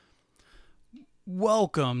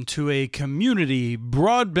Welcome to a Community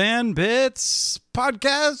Broadband Bits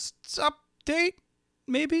podcast update,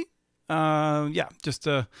 maybe? I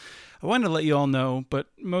wanted to let you all know, but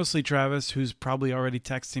mostly Travis, who's probably already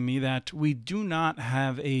texting me, that we do not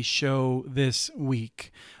have a show this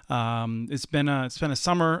week. It's been a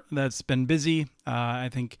summer that's been busy. I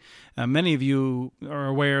think many of you are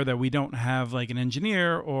aware that we don't have like an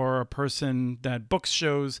engineer or a person that books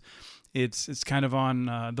shows. It's kind of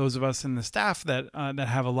on those of us in the staff that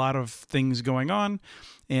have a lot of things going on,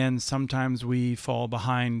 and sometimes we fall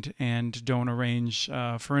behind and don't arrange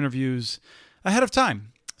for interviews ahead of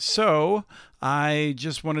time. So I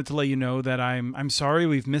just wanted to let you know that I'm sorry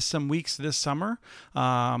we've missed some weeks this summer,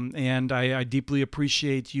 and I deeply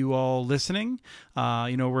appreciate you all listening.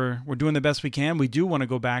 We're doing the best we can. We do want to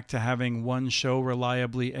go back to having one show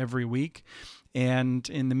reliably every week. And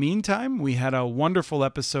in the meantime, we had a wonderful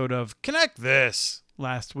episode of Connect This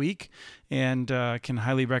last week, and can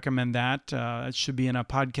highly recommend that. It should be in a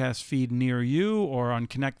podcast feed near you or on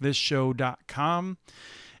connectthisshow.com.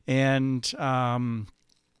 And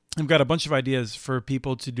I've got a bunch of ideas for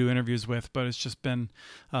people to do interviews with, but it's just been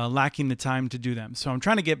lacking the time to do them. So I'm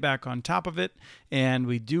trying to get back on top of it, and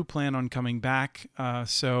we do plan on coming back.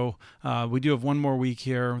 So we do have one more week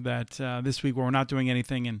here that this week where we're not doing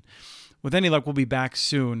anything, and with any luck, we'll be back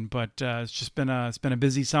soon, but it's just been a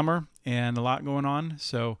busy summer and a lot going on.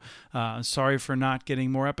 So sorry for not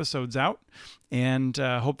getting more episodes out, and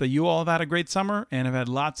hope that you all have had a great summer and have had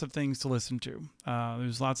lots of things to listen to.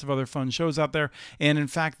 There's lots of other fun shows out there, and in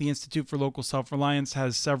fact, the Institute for Local Self-Reliance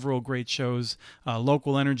has several great shows.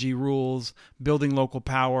 Local Energy Rules, Building Local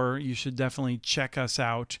Power. You should definitely check us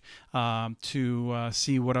out to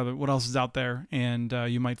see what else is out there, and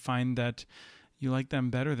you might find that you like them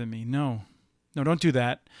better than me. No, don't do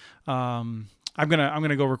that. I'm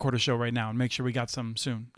gonna go record a show right now and make sure we got some soon.